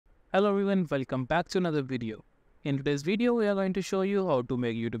Hello everyone, welcome back to another video. In today's video, we are going to show you how to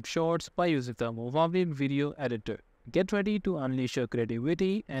make YouTube Shorts by using the movavi video editor. Get ready to unleash your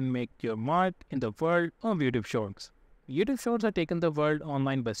creativity and make your mark in the world of YouTube Shorts. YouTube Shorts are taking the world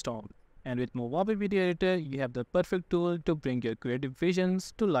online by storm, and with movavi video editor, you have the perfect tool to bring your creative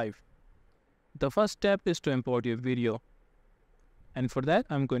visions to life. The first step is to import your video, and for that,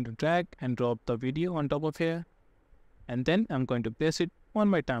 I'm going to drag and drop the video on top of here, and then I'm going to place it on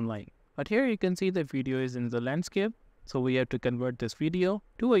my timeline. But here you can see the video is in the landscape, so we have to convert this video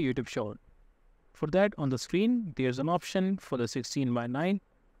to a YouTube short. For that, on the screen there's an option for the 16:9.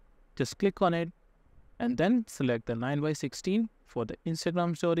 Just click on it and then select the 9:16 for the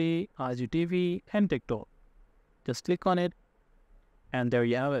Instagram story, IGTV and TikTok. Just click on it and there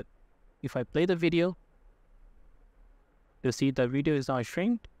you have it. If I play the video, you see the video is now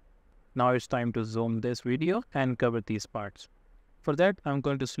shrinked. Now it's time to zoom this video and cover these parts. For that, I'm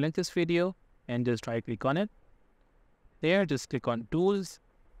going to select this video and just right click on it. There, just click on Tools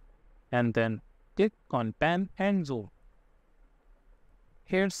and then click on Pan and Zoom.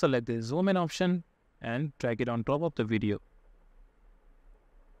 Here, select the Zoom in option and drag it on top of the video.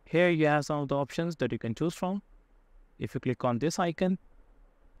 Here you have some of the options that you can choose from. If you click on this icon,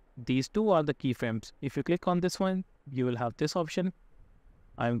 these two are the keyframes. If you click on this one, you will have this option.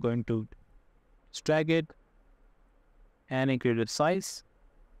 I'm going to drag it and increase its size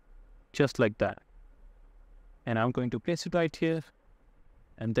just like that, and I'm going to place it right here,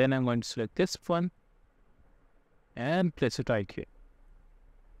 and then I'm going to select this one and place it right here.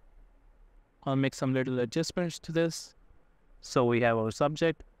 I'll make some little adjustments to this so we have our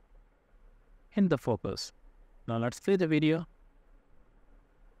subject in the focus. Now let's play the video.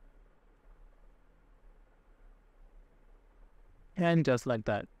 And just like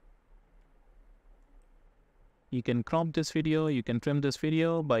that, you can crop this video, you can trim this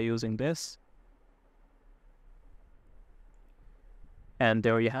video by using this. And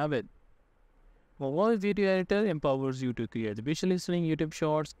there you have it. movavi video editor empowers you to create visually stunning YouTube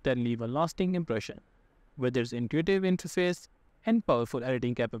shorts that leave a lasting impression. With its intuitive interface and powerful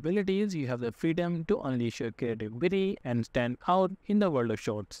editing capabilities, you have the freedom to unleash your creativity and stand out in the world of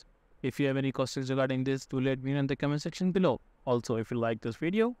shorts. If you have any questions regarding this, do let me know in the comment section below. Also, if you like this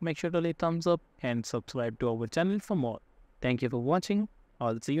video, make sure to leave thumbs up and subscribe to our channel for more. Thank you for watching.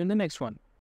 I'll see you in the next one.